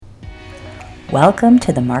Welcome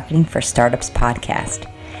to the Marketing for Startups podcast.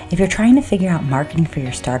 If you're trying to figure out marketing for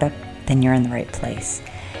your startup, then you're in the right place.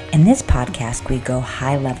 In this podcast, we go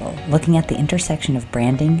high level, looking at the intersection of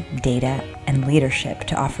branding, data, and leadership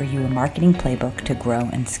to offer you a marketing playbook to grow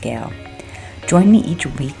and scale. Join me each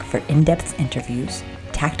week for in-depth interviews,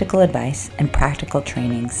 tactical advice, and practical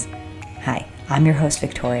trainings. Hi, I'm your host,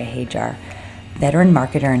 Victoria Hajar, veteran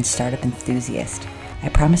marketer and startup enthusiast. I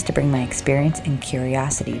promise to bring my experience and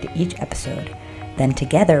curiosity to each episode. Then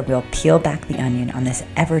together, we'll peel back the onion on this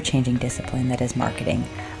ever-changing discipline that is marketing.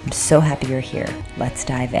 I'm so happy you're here. Let's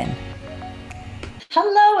dive in.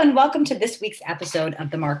 Hello, and welcome to this week's episode of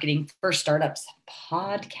the Marketing for Startups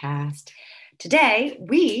podcast. Today,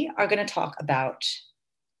 we are going to talk about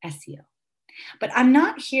SEO. But I'm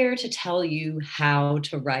not here to tell you how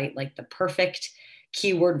to write like the perfect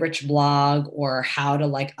keyword-rich blog or how to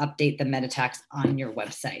update the meta text on your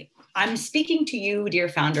website. I'm speaking to you, dear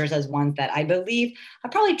founders, as ones that I believe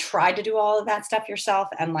have probably tried to do all of that stuff yourself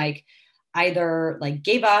and either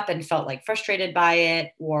gave up and felt frustrated by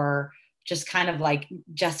it or just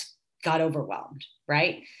just got overwhelmed,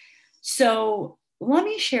 right? So let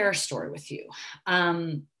me share a story with you.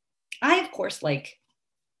 I, of course, like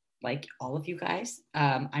all of you guys,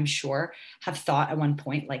 I'm sure, have thought at one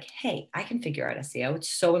point, hey, I can figure out SEO. It's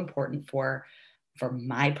so important for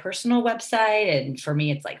my personal website. And for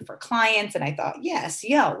me, it's for clients. And I thought, yeah,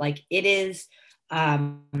 SEO, it is,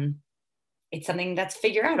 it's something that's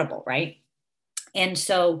figure outable, right? And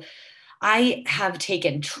so I have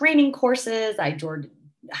taken training courses. I've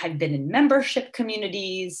been in membership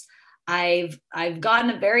communities. I've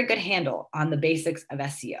gotten a very good handle on the basics of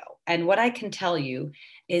SEO. And what I can tell you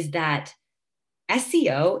is that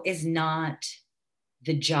SEO is not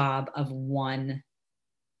the job of one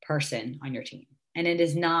person on your team. And it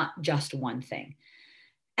is not just one thing.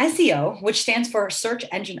 SEO, which stands for Search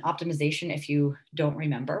Engine Optimization, if you don't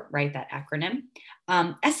remember, right, that acronym.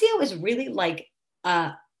 SEO is really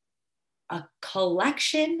a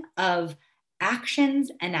collection of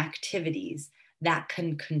actions and activities that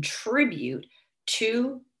can contribute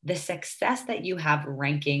to the success that you have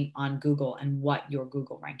ranking on Google and what your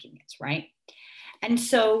Google ranking is, right? And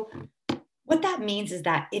so what that means is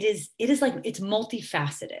that it's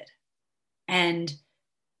multifaceted. And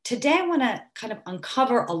today I want to kind of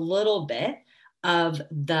uncover a little bit of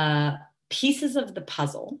the pieces of the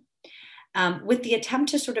puzzle with the attempt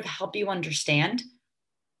to sort of help you understand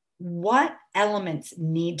what elements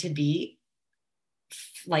need to be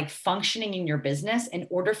functioning in your business in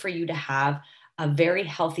order for you to have a very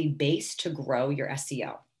healthy base to grow your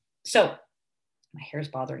SEO. So my hair is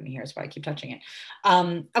bothering me here, so I keep touching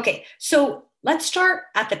it. Okay, so let's start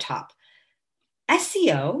at the top.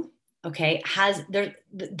 SEO, has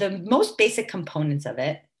the most basic components of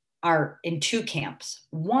it are in two camps.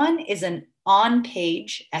 One is an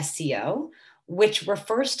on-page SEO, which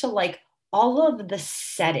refers to all of the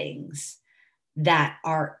settings that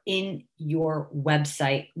are in your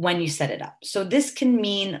website when you set it up. So this can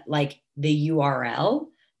mean the URL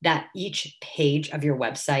that each page of your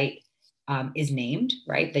website is named,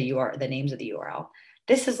 right? The names of the URL.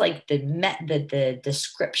 This is the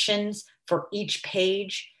descriptions for each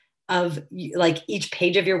page of each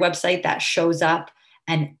page of your website that shows up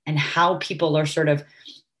and how people are sort of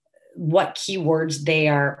what keywords they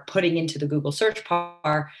are putting into the Google search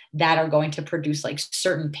bar that are going to produce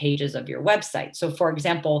certain pages of your website. So for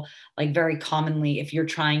example, very commonly, if you're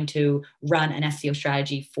trying to run an SEO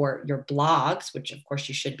strategy for your blogs, which of course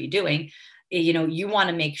you should be doing, you want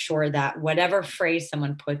to make sure that whatever phrase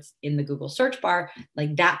someone puts in the Google search bar,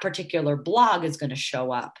 that particular blog is going to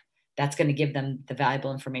show up. That's going to give them the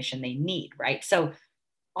valuable information they need, right? So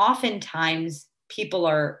oftentimes people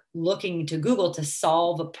are looking to Google to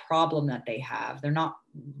solve a problem that they have. They're not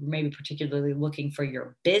maybe particularly looking for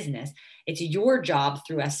your business. It's your job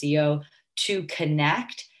through SEO to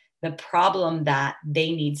connect the problem that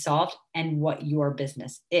they need solved and what your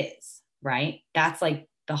business is, right? That's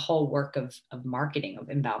the whole work of marketing, of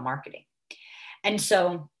inbound marketing. And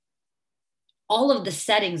so all of the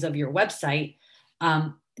settings of your website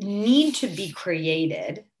need to be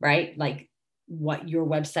created, right? What your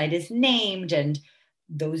website is named and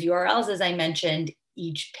those URLs, as I mentioned,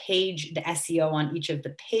 each page, the SEO on each of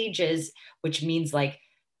the pages, which means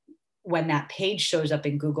when that page shows up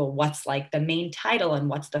in Google, what's the main title and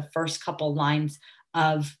what's the first couple lines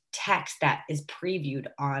of text that is previewed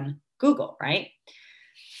on Google, right?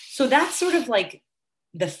 So that's sort of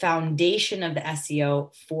the foundation of the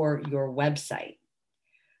SEO for your website.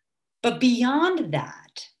 But beyond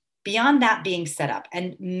that being set up,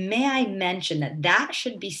 and may I mention that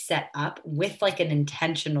should be set up with an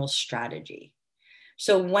intentional strategy.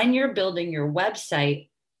 So when you're building your website,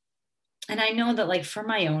 and I know that like for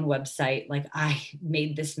my own website, like I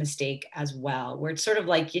made this mistake as well, where it's sort of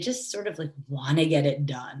like you just sort of like want to get it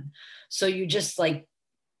done. So you just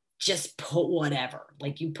put whatever,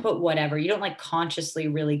 like you put whatever, you don't like consciously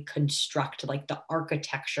really construct like the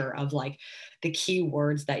architecture of like the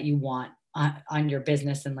keywords that you want on your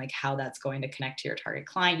business and like how that's going to connect to your target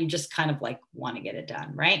client. You just kind of like want to get it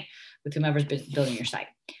done, right? With whomever's building your site.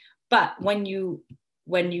 But when you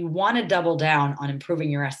want to double down on improving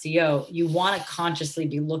your SEO, you want to consciously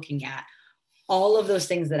be looking at all of those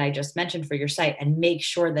things that I just mentioned for your site and make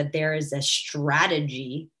sure that there is a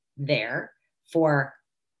strategy there for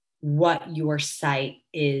what your site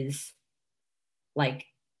is, like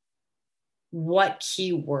what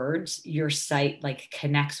keywords your site like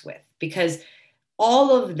connects with, because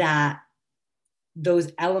all of that,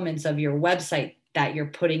 those elements of your website that you're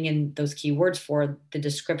putting in those keywords for, the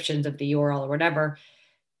descriptions of the URL or whatever,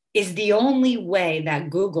 is the only way that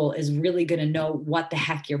Google is really going to know what the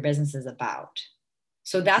heck your business is about.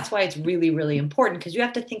 So that's why it's really, really important, because you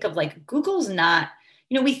have to think of like Google's not,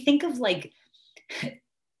 we think of like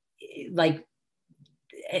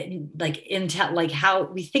intel, like how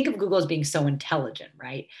we think of Google as being so intelligent,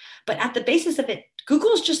 right? But at the basis of it,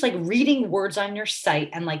 Google's just like reading words on your site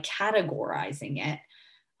and like categorizing it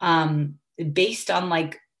based on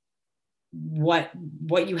like what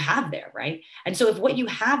you have there, right? And so if what you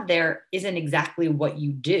have there isn't exactly what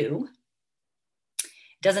you do,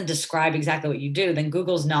 doesn't describe exactly what you do, then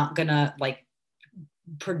Google's not gonna like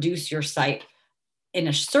produce your site in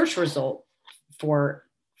a search result for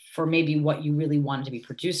maybe what you really wanted to be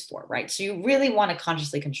produced for, right? So you really want to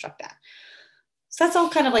consciously construct that. So that's all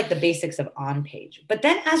kind of like the basics of on page. But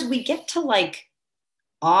then as we get to like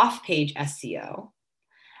off page SEO,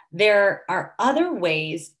 there are other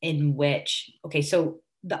ways in which, okay, so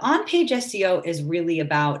the on page SEO is really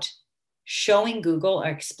about showing Google or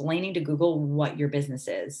explaining to Google what your business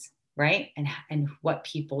is, right? And what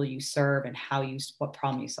people you serve and what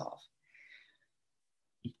problem you solve.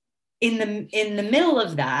 In the middle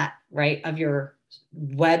of that, right, of your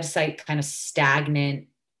website kind of stagnant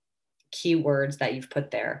keywords that you've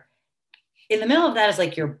put there, in the middle of that is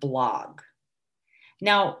like your blog.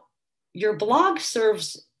 Now, your blog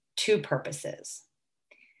serves two purposes.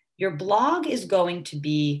 Your blog is going to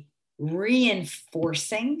be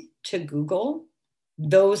reinforcing to Google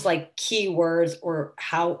those like keywords or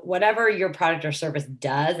how whatever your product or service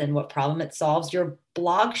does and what problem it solves. Your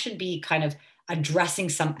blog should be kind of addressing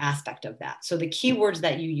some aspect of that. So the keywords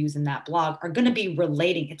that you use in that blog are going to be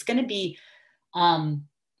relating. It's going to be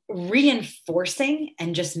reinforcing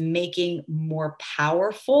and just making more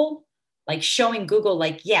powerful, like showing Google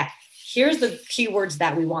like, yeah, here's the keywords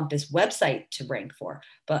that we want this website to rank for.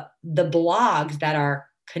 But the blogs that are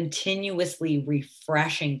continuously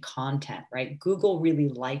refreshing content, right? Google really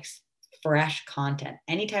likes fresh content.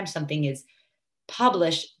 Anytime something is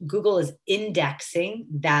published, Google is indexing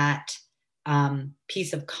that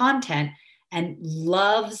piece of content and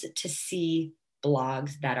loves to see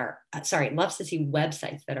websites that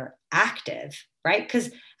are active, right? Because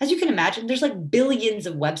as you can imagine, there's like billions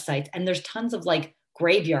of websites and there's tons of like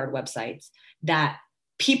graveyard websites that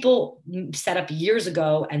people set up years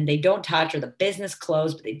ago and they don't touch, or the business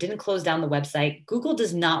closed, but they didn't close down the website. Google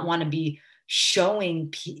does not want to be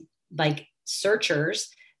showing like searchers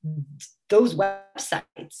those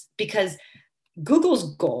websites, because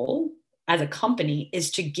Google's goal as a company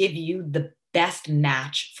is to give you the best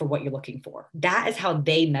match for what you're looking for. That is how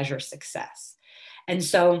they measure success. And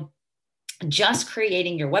so just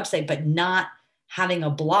creating your website, but not having a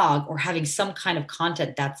blog or having some kind of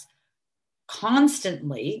content that's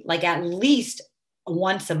constantly, like at least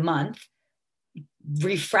once a month,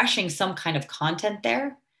 refreshing some kind of content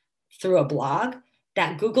there through a blog,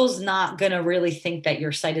 that Google's not going to really think that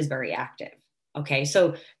your site is very active. Okay.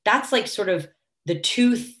 So that's like sort of the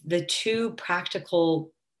two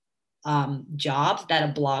practical jobs that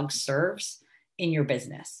a blog serves in your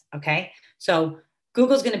business. Okay. So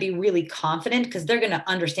Google's going to be really confident because they're going to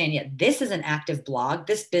understand, yeah, this is an active blog.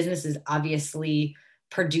 This business is obviously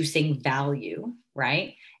producing value,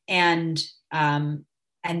 right? And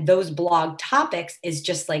those blog topics is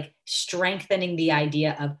just like strengthening the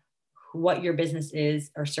idea of what your business is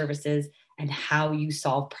or service is and how you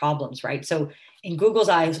solve problems, right? So in Google's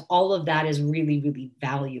eyes, all of that is really, really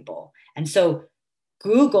valuable. And so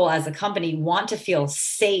Google as a company want to feel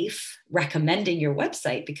safe recommending your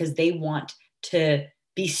website because they want to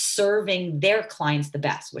be serving their clients the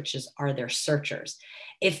best, which are their searchers.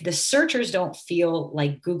 If the searchers don't feel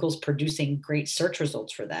like Google's producing great search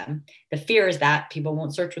results for them, the fear is that people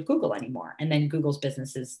won't search with Google anymore. And then Google's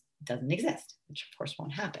business is doesn't exist, which of course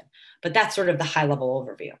won't happen. But that's sort of the high level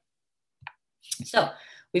overview. So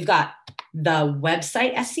we've got the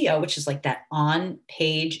website SEO, which is like that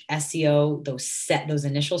on-page SEO, those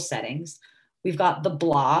initial settings. We've got the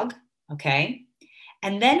blog, okay?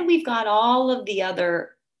 And then we've got all of the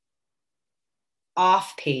other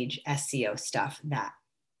off-page SEO stuff that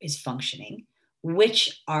is functioning,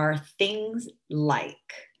 which are things like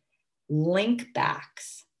link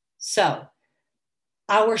backs. So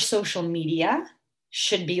our social media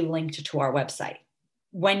should be linked to our website.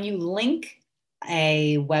 When you link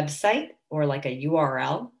a website or like a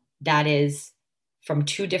URL that is from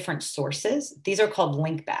two different sources, these are called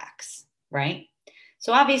link backs, right?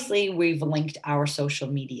 So obviously we've linked our social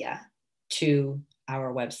media to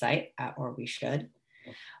our website, or we should.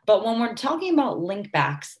 But when we're talking about link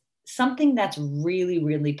backs, something that's really,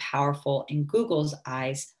 really powerful in Google's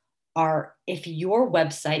eyes are if your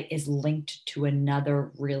website is linked to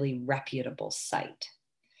another really reputable site.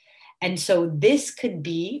 And so this could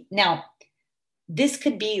be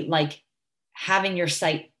like having your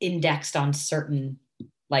site indexed on certain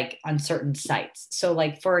sites. So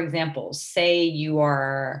like, for example, say you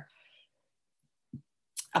are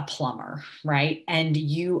a plumber, right? And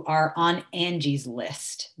you are on Angie's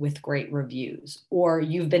List with great reviews, or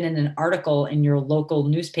you've been in an article in your local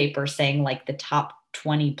newspaper saying like the top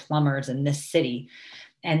 20 plumbers in this city,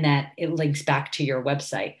 and that it links back to your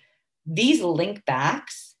website. These link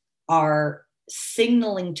backs are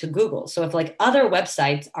signaling to Google. So if like other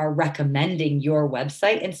websites are recommending your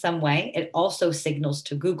website in some way, it also signals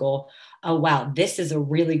to Google, oh, wow, this is a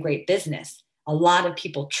really great business. A lot of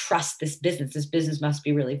people trust this business. This business must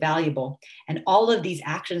be really valuable. And all of these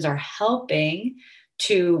actions are helping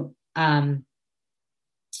to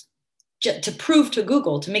prove to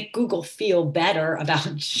Google, to make Google feel better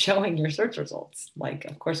about showing your search results. Like,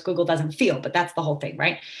 of course, Google doesn't feel, but that's the whole thing,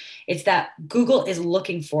 right? It's that Google is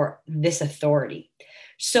looking for this authority.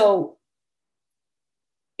 So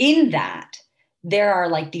in that, there are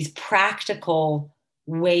like these practical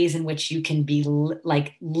ways in which you can be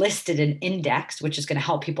like listed and indexed, which is going to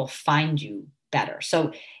help people find you better.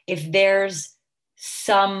 So if there's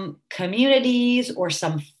some communities or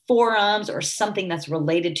some forums or something that's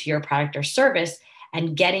related to your product or service,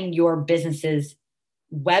 and getting your business's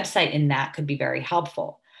website in that could be very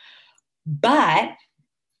helpful. But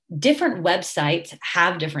different websites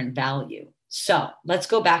have different value. So let's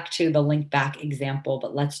go back to the link back example,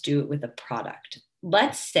 but let's do it with a product.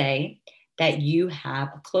 Let's say that you have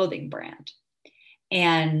a clothing brand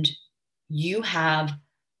and you have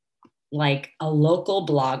like a local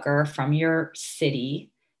blogger from your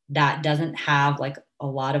city that doesn't have like a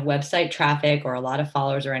lot of website traffic or a lot of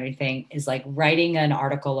followers or anything, is like writing an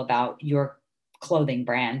article about your clothing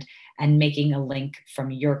brand and making a link from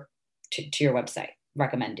to your website,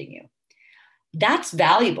 recommending you. That's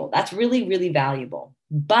valuable. That's really, really valuable.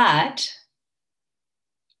 But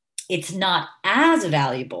it's not as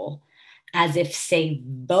valuable as if, say,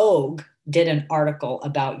 Vogue did an article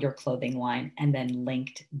about your clothing line and then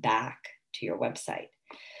linked back to your website.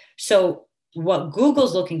 So what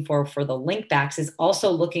Google's looking for the link backs is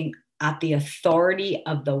also looking at the authority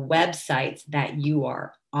of the websites that you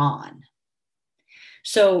are on.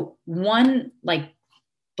 So one like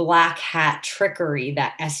black hat trickery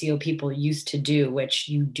that SEO people used to do, which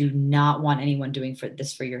you do not want anyone doing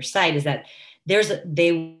for your site, is that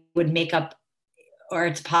they would make up, or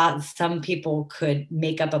it's some people could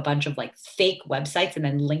make up a bunch of like fake websites and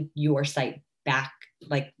then link your site back,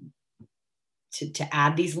 like to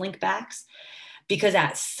add these link backs. Because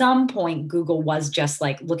at some point, Google was just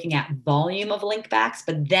like looking at volume of link backs.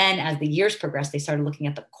 But then as the years progressed, they started looking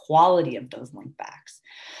at the quality of those link backs.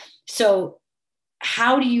 So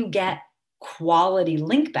how do you get quality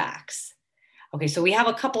link backs? Okay, so we have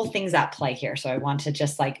a couple things at play here. So I want to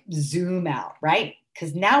just like zoom out, right?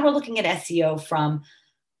 Because now we're looking at SEO from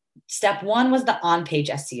step one was the on-page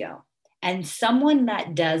SEO. And someone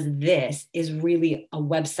that does this is really a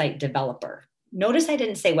website developer. Notice I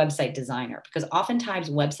didn't say website designer, because oftentimes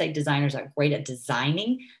website designers are great at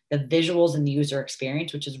designing the visuals and the user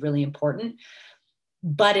experience, which is really important.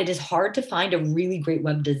 But it is hard to find a really great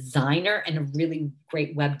web designer and a really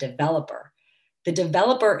great web developer. The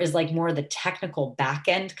developer is like more the technical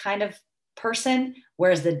back-end kind of person,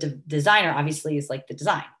 whereas the designer obviously is like the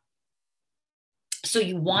design. So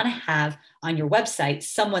you want to have on your website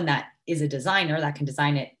someone that is a designer that can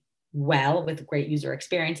design it well with a great user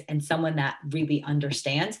experience, and someone that really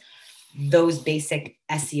understands those basic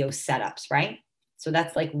SEO setups, right? So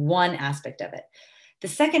that's like one aspect of it. The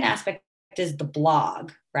second aspect is the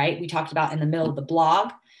blog, right? We talked about in the middle of the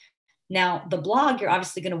blog. Now, the blog, you're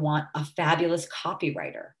obviously going to want a fabulous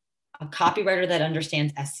copywriter. a copywriter that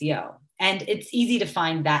understands SEO. And it's easy to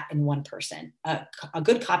find that in one person. A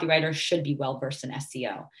good copywriter should be well versed in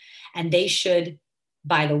SEO. And they should,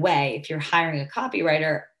 by the way, if you're hiring a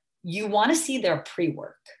copywriter, you want to see their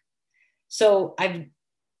pre-work. So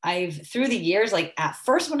I've through the years, like at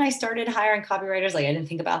first when I started hiring copywriters, like I didn't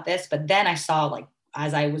think about this, but then I saw, like,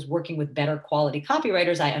 as I was working with better quality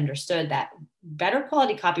copywriters, I understood that better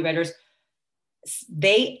quality copywriters,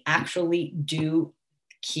 they actually do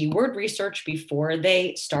keyword research before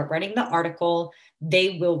they start writing the article.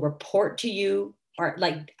 They will report to you, or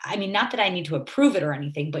like, I mean, not that I need to approve it or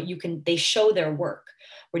anything, but they show their work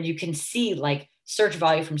where you can see like search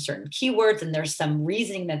value from certain keywords. And there's some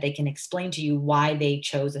reasoning that they can explain to you why they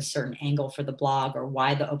chose a certain angle for the blog or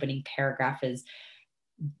why the opening paragraph is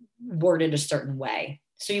worded a certain way.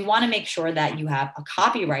 So you want to make sure that you have a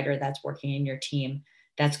copywriter that's working in your team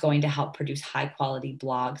that's going to help produce high quality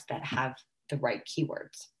blogs that have the right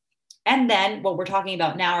keywords. And then what we're talking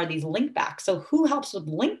about now are these link backs. So who helps with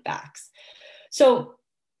link backs? So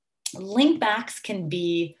link backs can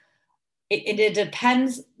be, it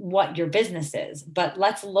depends what your business is, but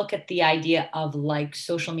let's look at the idea of like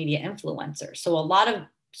social media influencers. So a lot of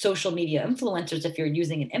social media influencers, if you're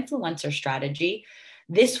using an influencer strategy,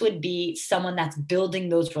 this would be someone that's building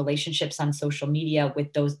those relationships on social media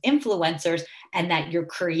with those influencers, and that you're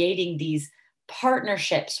creating these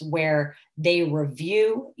partnerships where they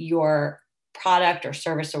review your product or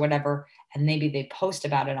service or whatever, and maybe they post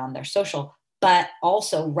about it on their social, but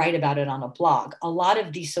also write about it on a blog. A lot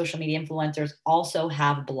of these social media influencers also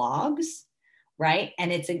have blogs, right?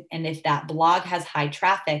 And if that blog has high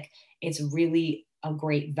traffic, it's really a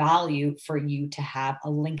great value for you to have a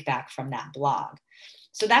link back from that blog.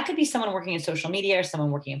 So that could be someone working in social media or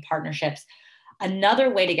someone working in partnerships.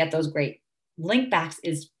 Another way to get those great link backs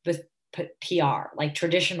is with PR, like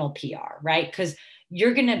traditional PR, right? Because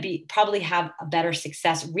you're going to probably have a better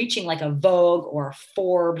success reaching like a Vogue or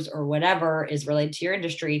Forbes or whatever is related to your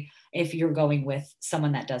industry if you're going with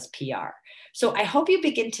someone that does PR. So I hope you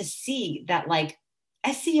begin to see that like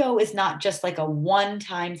SEO is not just like a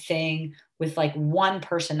one-time thing with like one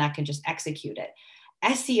person that can just execute it.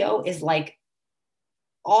 SEO is like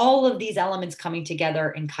all of these elements coming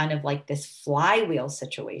together in kind of like this flywheel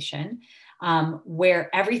situation,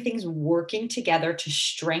 where everything's working together to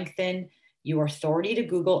strengthen your authority to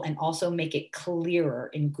Google and also make it clearer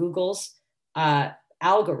in Google's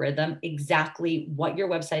algorithm exactly what your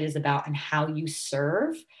website is about and how you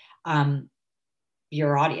serve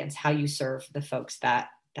your audience, how you serve the folks that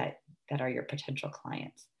are your potential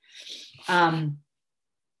clients.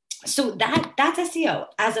 So that's SEO.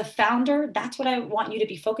 As a founder, that's what I want you to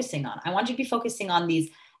be focusing on. I want you to be focusing on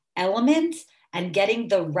these elements and getting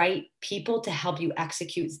the right people to help you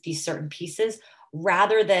execute these certain pieces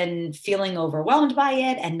rather than feeling overwhelmed by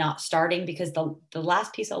it and not starting. Because the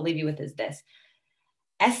last piece I'll leave you with is this.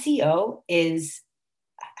 SEO is,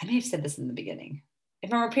 I may have said this in the beginning.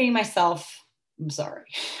 If I'm repeating myself, I'm sorry,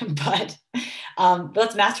 but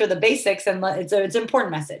let's master the basics, and it's an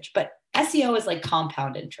important message. But SEO is like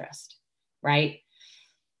compound interest, right?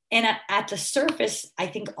 And at the surface, I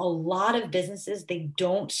think a lot of businesses, they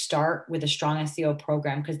don't start with a strong SEO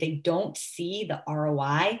program because they don't see the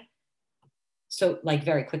ROI. So like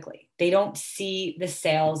very quickly, they don't see the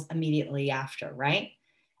sales immediately after, right?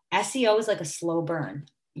 SEO is like a slow burn,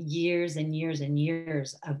 years and years and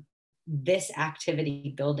years of this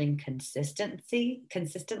activity building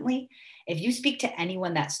consistently. If you speak to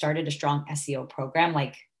anyone that started a strong SEO program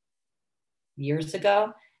like years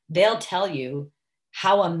ago, they'll tell you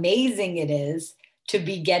how amazing it is to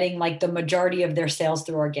be getting like the majority of their sales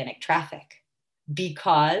through organic traffic,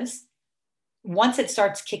 because once it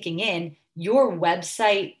starts kicking in, your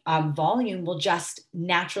website volume will just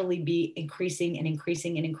naturally be increasing and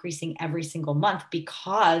increasing and increasing every single month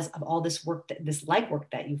because of all this work, this legwork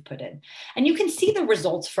that you've put in. And you can see the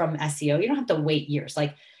results from SEO. You don't have to wait years.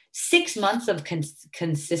 Like 6 months of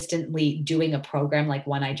consistently doing a program like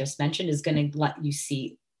one I just mentioned is going to let you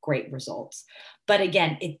see great results. But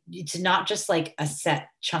again, it's not just like a set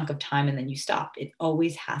chunk of time and then you stop. It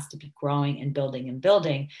always has to be growing and building and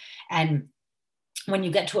building. And when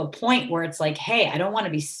you get to a point where it's like, hey, I don't want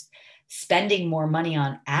to be spending more money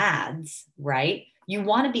on ads, right? You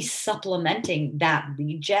want to be supplementing that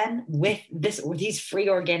lead gen with these free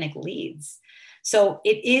organic leads. So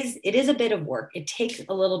it is a bit of work. It takes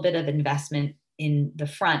a little bit of investment in the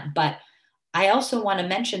front, but I also want to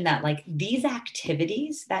mention that like these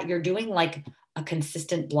activities that you're doing, like a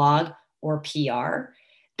consistent blog or PR,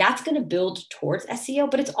 that's going to build towards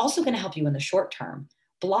SEO, but it's also going to help you in the short term.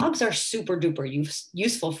 Blogs are super duper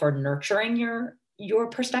useful for nurturing your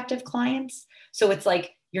prospective clients. So it's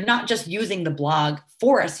like you're not just using the blog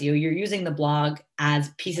for SEO, you're using the blog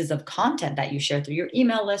as pieces of content that you share through your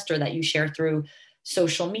email list or that you share through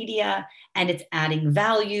social media, and it's adding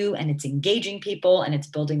value and it's engaging people and it's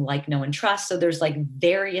building like, know, and trust. So there's like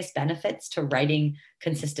various benefits to writing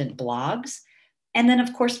consistent blogs. And then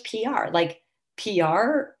of course, PR, like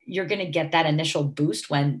PR, you're going to get that initial boost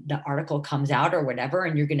when the article comes out or whatever,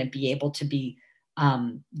 and you're going to be able to be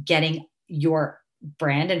getting your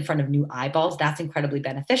brand in front of new eyeballs. That's incredibly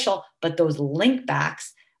beneficial, but those link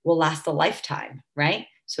backs will last a lifetime, right?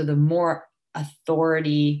 So the more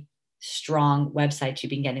authority strong websites you've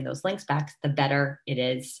been getting those links back, the better it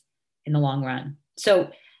is in the long run. So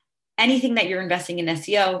anything that you're investing in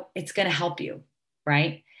SEO, it's going to help you,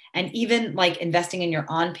 right? And even like investing in your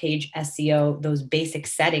on-page SEO, those basic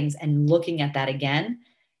settings and looking at that again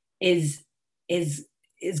is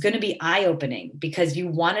going to be eye-opening, because you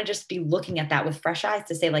want to just be looking at that with fresh eyes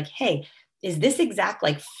to say like, hey, is this exact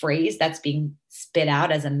like phrase that's being spit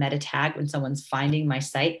out as a meta tag when someone's finding my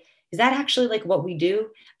site? Is that actually like what we do?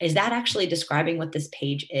 Is that actually describing what this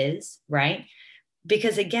page is, right?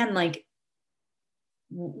 Because again, like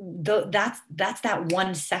that's that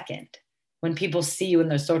 1 second when people see you in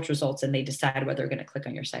those search results and they decide whether they're going to click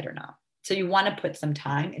on your site or not. So you want to put some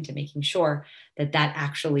time into making sure that that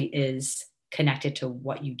actually is connected to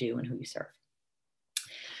what you do and who you serve.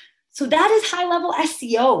 So that is high level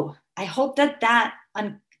SEO. I hope that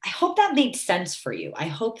made sense for you. I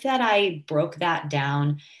hope that I broke that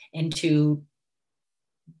down into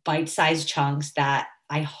bite-sized chunks that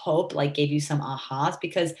I hope like gave you some ahas,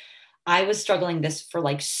 because I was struggling this for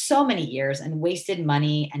like so many years and wasted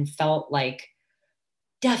money and felt like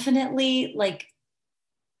definitely like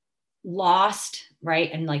lost,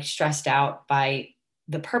 right? And like stressed out by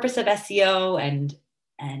the purpose of SEO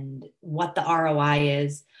and what the ROI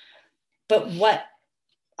is. But what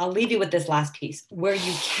I'll leave you with this last piece, where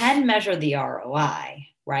you can measure the ROI,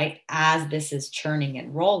 right, as this is churning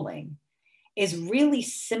and rolling, is really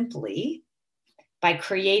simply by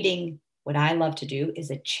creating what I love to do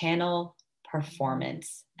is a channel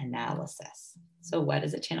performance analysis. So what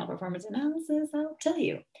is a channel performance analysis? I'll tell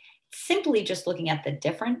you. Simply just looking at the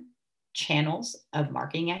different channels of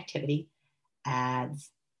marketing activity,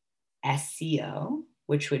 ads, SEO,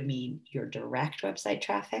 which would mean your direct website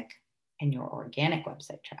traffic and your organic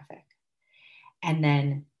website traffic. And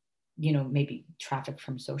then, maybe traffic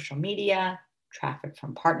from social media, traffic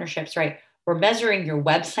from partnerships, right? We're measuring your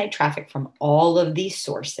website traffic from all of these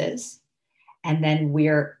sources. And then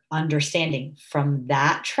we're understanding from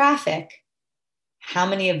that traffic, how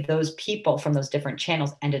many of those people from those different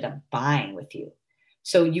channels ended up buying with you.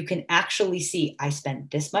 So you can actually see, I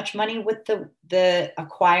spent this much money with the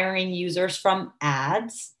acquiring users from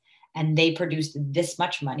ads, and they produced this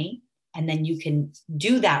much money. And then you can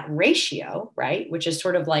do that ratio, right? Which is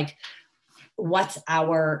sort of like, what's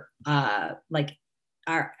what's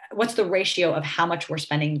the ratio of how much we're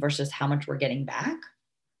spending versus how much we're getting back?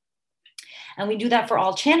 And we do that for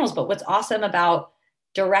all channels. But what's awesome about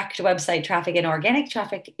direct website traffic and organic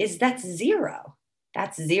traffic is that's zero.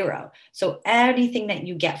 That's zero. So anything that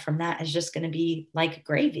you get from that is just going to be like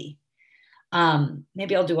gravy.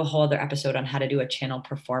 Maybe I'll do a whole other episode on how to do a channel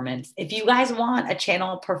performance. If you guys want a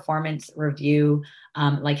channel performance review,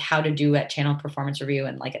 like how to do a channel performance review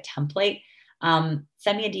and like a template,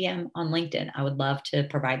 send me a DM on LinkedIn. I would love to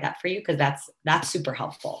provide that for you, because that's super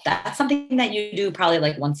helpful. That's something that you do probably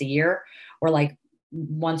like once a year or like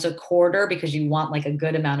once a quarter, because you want like a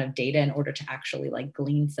good amount of data in order to actually like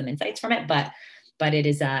glean some insights from it. But it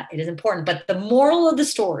is important. But the moral of the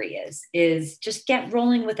story is just get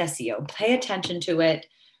rolling with SEO. Pay attention to it.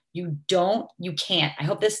 You can't. I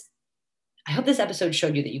hope this episode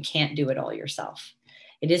showed you that you can't do it all yourself.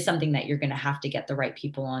 It is something that you're going to have to get the right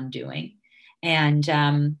people on doing. And,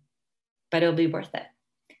 but it'll be worth it.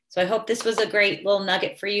 So I hope this was a great little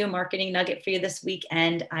nugget for you, marketing nugget for you this week.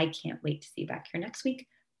 And I can't wait to see you back here next week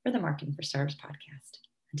for the Marketing for Startups podcast.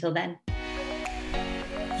 Until then.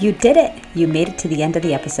 You did it. You made it to the end of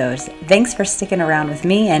the episode. Thanks for sticking around with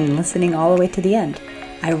me and listening all the way to the end.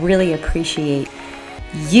 I really appreciate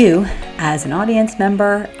you as an audience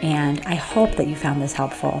member, and I hope that you found this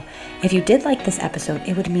helpful. If you did like this episode,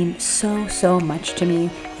 it would mean so much to me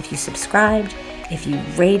if you subscribed, if you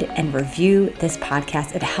rate and review this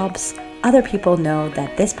podcast. It helps other people know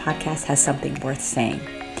that this podcast has something worth saying.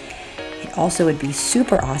 It also would be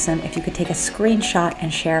super awesome if you could take a screenshot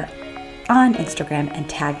and share on Instagram and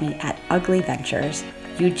tag me at Ugly Ventures,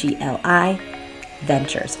 UGLI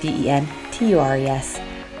Ventures, VENTURES.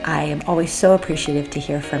 I am always so appreciative to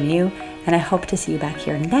hear from you, and I hope to see you back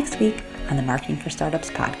here next week on the Marketing for Startups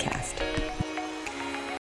podcast.